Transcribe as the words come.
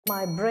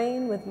my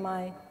brain with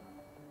my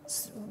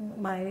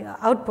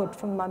output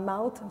from my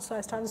mouth, and so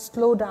I started to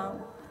slow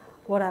down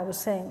what I was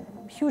saying.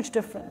 Huge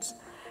difference.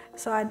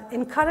 So I'd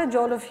encourage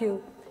all of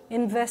you,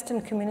 invest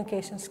in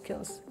communication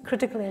skills,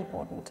 critically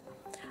important.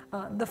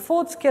 The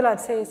fourth skill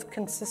I'd say is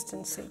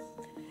consistency.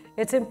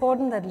 It's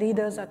important that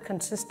leaders are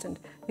consistent.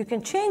 You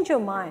can change your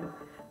mind,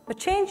 but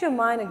change your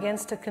mind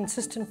against a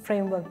consistent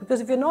framework, because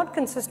if you're not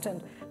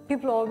consistent,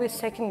 people are always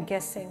second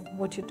guessing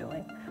what you're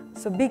doing.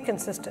 So be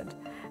consistent.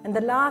 And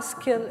the last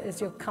skill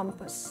is your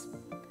compass.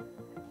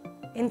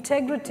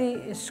 Integrity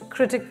is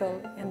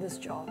critical in this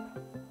job.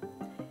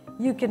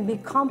 You can be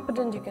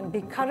competent, you can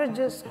be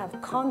courageous,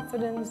 have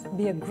confidence,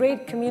 be a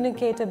great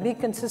communicator, be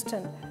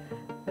consistent.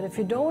 But if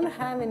you don't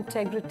have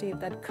integrity, if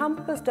that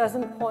compass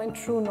doesn't point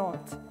true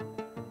north,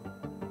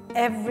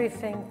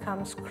 everything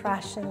comes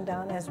crashing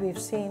down, as we've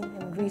seen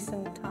in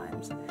recent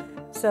times.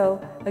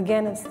 So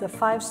again, it's the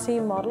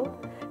 5C model,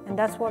 and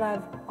that's what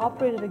I've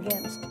operated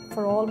against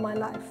for all my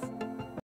life.